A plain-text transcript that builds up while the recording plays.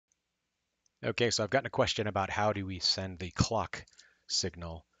Okay, so I've gotten a question about how do we send the clock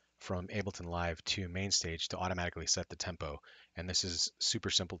signal from Ableton Live to Mainstage to automatically set the tempo. And this is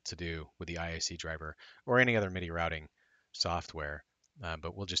super simple to do with the IAC driver or any other MIDI routing software.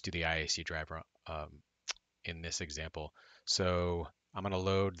 But we'll just do the IAC driver in this example. So I'm going to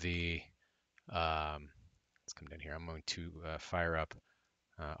load let's come down here. I'm going to fire up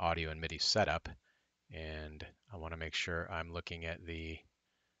audio and MIDI setup. And I want to make sure I'm looking at the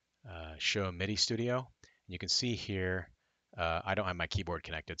show MIDI Studio. You can see here, I don't have my keyboard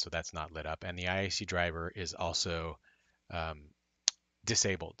connected, so that's not lit up. And the IAC driver is also um,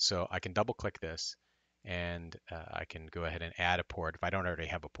 disabled. So I can double click this and I can go ahead and add a port if I don't already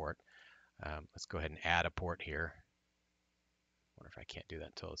have a port. Let's go ahead and add a port here. I wonder if I can't do that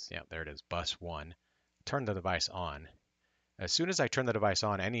until it's, yeah, there it is, bus 1. Turn the device on. As soon as I turn the device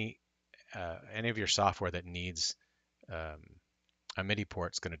on, any of your software that needs um, a MIDI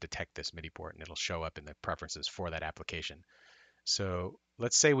port is going to detect this MIDI port and it'll show up in the preferences for that application. So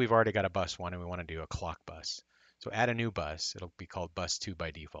let's say we've already got a bus 1 and we want to do a clock bus. So add a new bus. It'll be called bus 2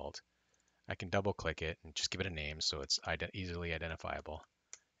 by default. I can double click it and just give it a name so it's easily identifiable.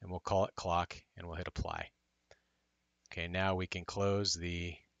 And we'll call it clock and we'll hit apply. Okay, now we can close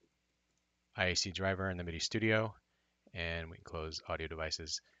the IAC driver in the MIDI Studio and we can close audio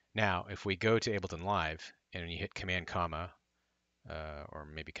devices. Now, if we go to Ableton Live and you hit Command comma or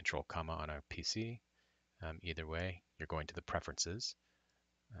maybe Control comma on a PC, either way, you're going to the preferences.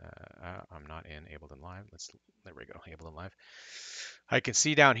 I'm not in Ableton Live. There we go, Ableton Live. I can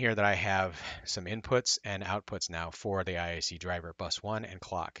see down here that I have some inputs and outputs now for the IAC driver, bus 1 and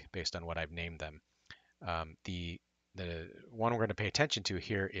clock, based on what I've named them. The one we're going to pay attention to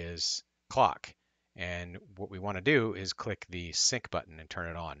here is clock. And what we want to do is click the sync button and turn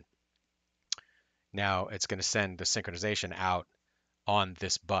it on. Now it's going to send the synchronization out on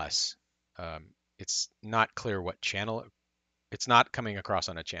this bus. It's not clear what channel. It's not coming across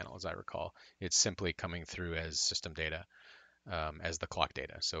on a channel, as I recall. It's simply coming through as system data, as the clock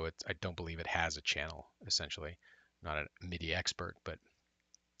data. So I don't believe it has a channel, essentially. I'm not a MIDI expert, but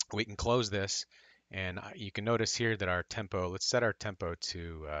we can close this. And you can notice here that our tempo, let's set our tempo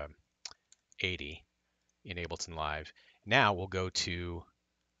to 80 in Ableton Live. Now we'll go to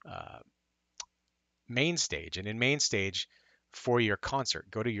uh, Mainstage. And in Mainstage, for your concert,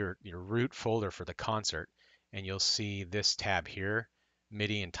 go to your root folder for the concert, and you'll see this tab here,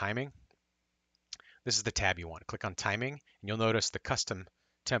 MIDI and timing. This is the tab you want. Click on timing, and you'll notice the custom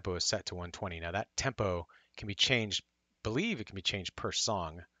tempo is set to 120. Now that tempo can be changed, believe it can be changed per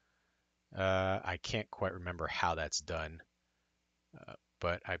song. I can't quite remember how that's done,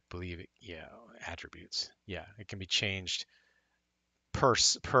 but I believe it, yeah, attributes. Yeah, it can be changed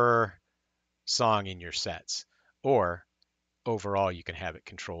per song in your sets, or overall you can have it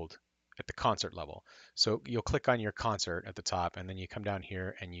controlled at the concert level. So you'll click on your concert at the top, and then you come down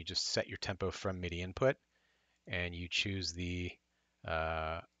here and you just set your tempo from MIDI input, and you choose the,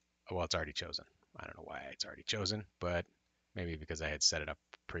 well, it's already chosen. I don't know why it's already chosen, but maybe because I had set it up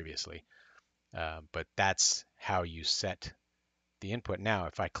previously. But that's how you set the input. Now,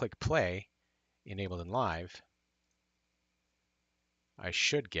 if I click play in Ableton Live, I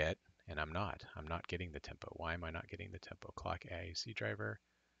should get, and I'm not getting the tempo. Why am I not getting the tempo? Clock AAC driver.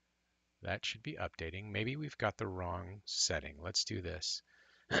 That should be updating. Maybe we've got the wrong setting. Let's do this.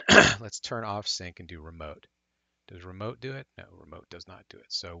 Let's turn off sync and do remote. Does remote do it? No, remote does not do it.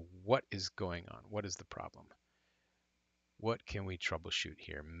 So what is going on? What is the problem? What can we troubleshoot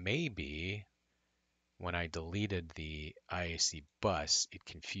here? Maybe when I deleted the IAC bus, it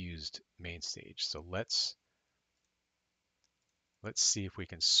confused Mainstage. So let's see if we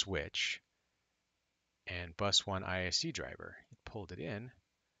can switch. And bus 1 IAC driver, it pulled it in.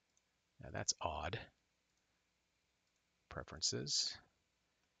 Now that's odd. Preferences.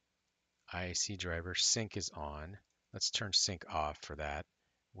 IAC driver sync is on. Let's turn sync off for that.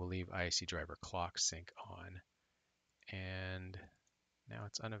 We'll leave IAC driver clock sync on. And now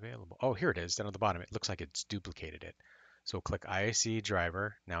it's unavailable. Oh, here it is down at the bottom. It looks like it's duplicated it. So click IAC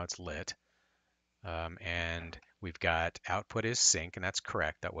driver. Now it's lit. And we've got output is sync, and that's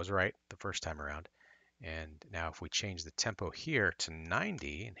correct. That was right the first time around. And now if we change the tempo here to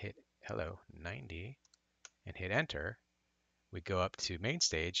 90 and hit hello 90 and hit enter, we go up to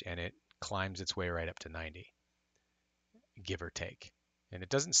Mainstage and it climbs its way right up to 90, give or take. And it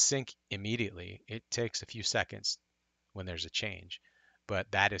doesn't sync immediately. It takes a few seconds when there's a change.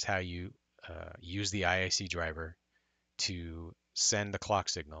 But that is how you use the IAC driver to send the clock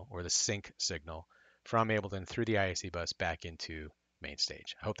signal or the sync signal from Ableton through the IAC bus back into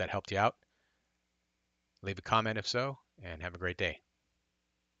Mainstage. I hope that helped you out. Leave a comment if so, and have a great day.